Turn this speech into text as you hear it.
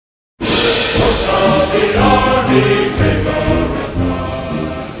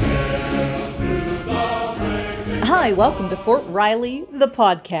welcome to Fort Riley, the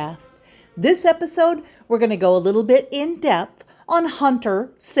podcast. This episode, we're going to go a little bit in depth on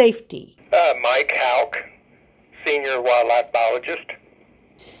hunter safety. Mike Houck, senior wildlife biologist.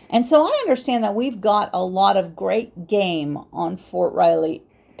 And so I understand that we've got a lot of great game on Fort Riley.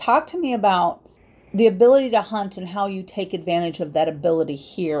 Talk to me about the ability to hunt and how you take advantage of that ability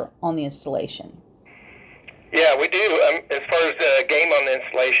here on the installation. Yeah, we do. As far as game on the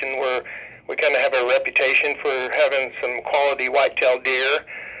installation, we kind of have a reputation for having some quality white-tailed deer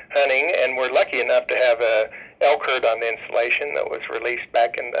hunting, and we're lucky enough to have a elk herd on the installation that was released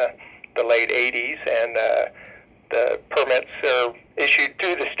back in the late 80s, and the permits are issued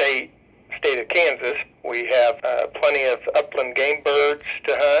through the state of Kansas. We have plenty of upland game birds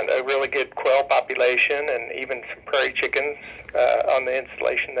to hunt, a really good quail population, and even some prairie chickens on the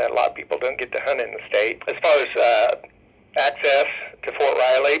installation that a lot of people don't get to hunt in the state. As far as access to Fort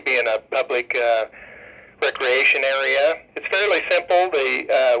Riley being a public recreation area, it's fairly simple.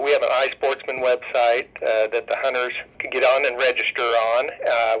 We have an iSportsman website that the hunters can get on and register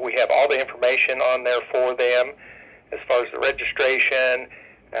on. We have all the information on there for them as far as the registration,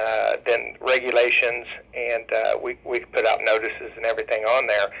 then regulations, and we put out notices and everything on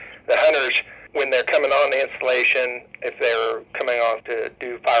there. The hunters, when they're coming on the installation, if they're coming on to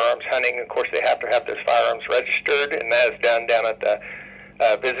do firearms hunting, of course they have to have those firearms registered, and that is done down at the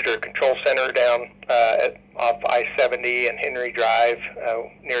Visitor Control Center down off I-70 and Henry Drive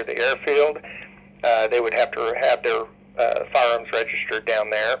near the airfield. They would have to have their firearms registered down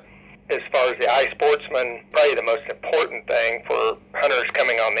there. As far as the iSportsman, probably the most important thing for hunters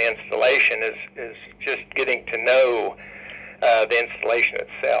coming on the installation is just getting to know the installation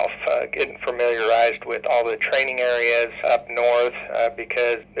itself, getting familiarized with all the training areas up north,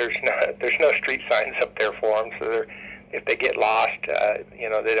 because there's no street signs up there for them, so if they get lost,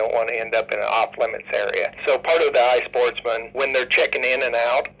 they don't want to end up in an off-limits area. So part of the iSportsman, when they're checking in and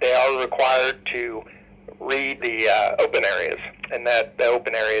out, they are required to read the open areas, and that the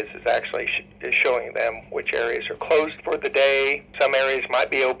open areas is actually is showing them which areas are closed for the day. Some areas might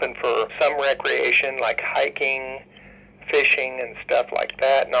be open for some recreation, like hiking, fishing, and stuff like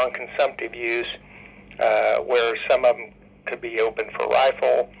that, non-consumptive use, where some of them could be open for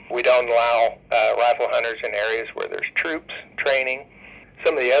rifle. We don't allow rifle hunters in areas where there's troops training.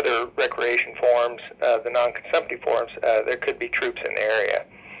 Some of the other recreation forums, the non-consumptive forums, there could be troops in the area.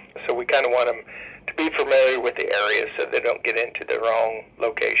 So we kind of want them to be familiar with the area so they don't get into the wrong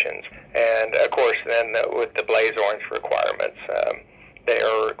locations. And of course then with the blaze orange requirements, they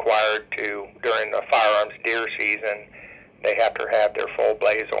are required to, during the firearms deer season, they have to have their full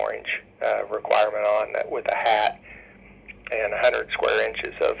blaze orange requirement on that with a hat and 100 square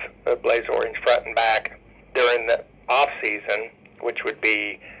inches of blaze orange front and back. During the off season, which would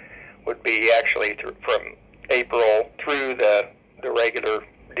be actually from April through the regular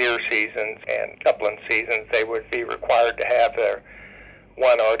deer seasons and upland seasons, they would be required to have their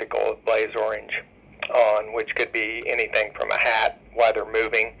one article of blaze orange on, which could be anything from a hat while they're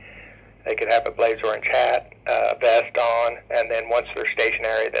moving. They could have a blaze orange hat, vest on, and then once they're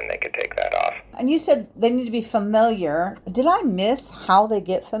stationary, then they could take that off. And you said they need to be familiar. Did I miss how they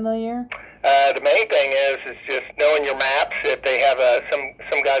get familiar? The main thing is just knowing your maps. If they have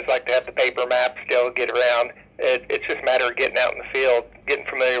some guys like to have the paper map still get around. It's just a matter of getting out in the field, getting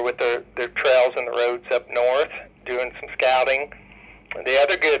familiar with the trails and the roads up north, doing some scouting. The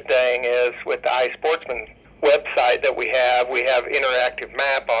other good thing is with the iSportsman website that we have interactive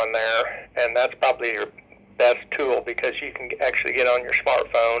map on there, and that's probably your best tool because you can actually get on your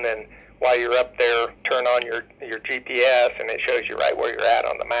smartphone and while you're up there, turn on your GPS and it shows you right where you're at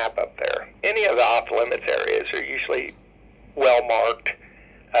on the map up there. Any of the off-limits areas are usually well marked.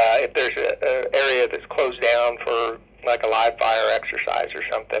 If there's an area that's closed down for like a live fire exercise or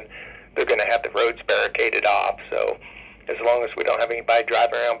something, they're going to have the roads barricaded off. So as long as we don't have anybody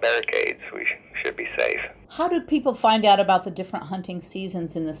driving around barricades, we should be safe. How do people find out about the different hunting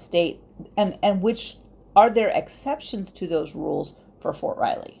seasons in the state, and which are there exceptions to those rules for Fort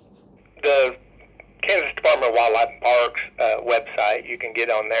Riley? The Kansas Department of Wildlife and Parks website, you can get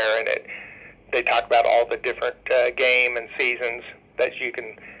on there, and they talk about all the different game and seasons that you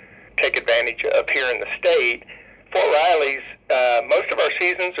can take advantage of here in the state. Fort Riley's, most of our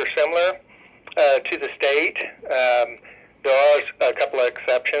seasons are similar to the state. There are a couple of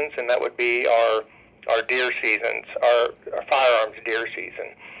exceptions, and that would be our deer seasons, our firearms deer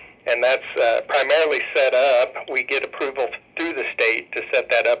season. And that's primarily set up. We get approval through the state to set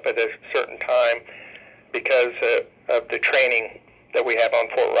that up at a certain time because of the training that we have on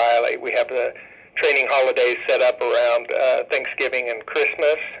Fort Riley. We have the training holidays set up around Thanksgiving and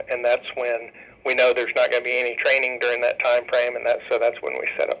Christmas, and that's when we know there's not going to be any training during that time frame, and that's when we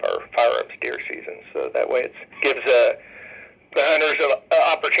set up our firearms deer season. So that way it gives the hunters an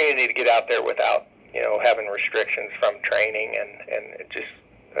opportunity to get out there without having restrictions from training, and it just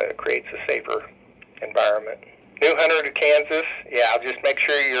creates a safer environment. New hunter to Kansas, I'll just make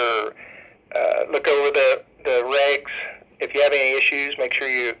sure you're look over the regs. If you have any issues, make sure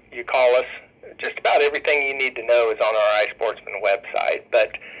you call us. Just about everything you need to know is on our iSportsman website,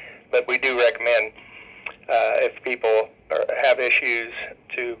 but we do recommend if people have issues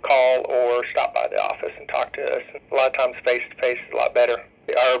to call or stop by the office and talk to us. A lot of times face-to-face is a lot better.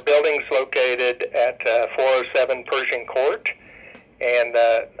 Our building's located at 407 Pershing Court, and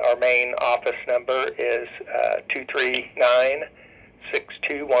our main office number is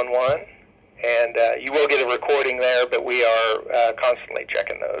 239-6211. And you will get a recording there, but we are constantly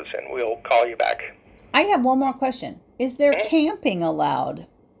checking those, and we'll call you back. I have one more question. Is there camping allowed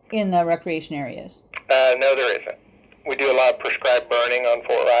in the recreation areas? No, there isn't. We do a lot of prescribed burning on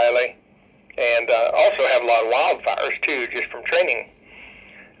Fort Riley, and also have a lot of wildfires, too, just from training.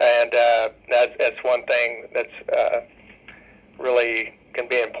 And that's one thing that's really can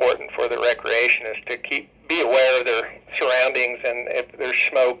be important for the recreationists to be aware of their surroundings, and if there's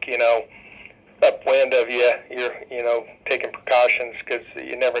smoke, upwind of you, you're taking precautions, because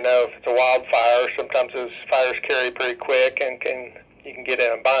you never know if it's a wildfire. Sometimes those fires carry pretty quick, and you can get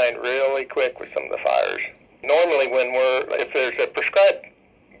in a bind really quick with some of the fires. Normally, if there's a prescribed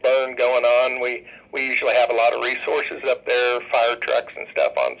burn going on, we usually have a lot of resources up there, fire trucks and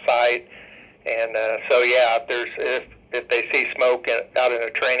stuff on site, and if they see smoke out in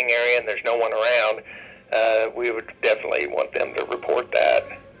a training area and there's no one around, we would definitely want them to report that.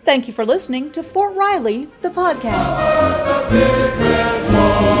 Thank you for listening to Fort Riley, the podcast.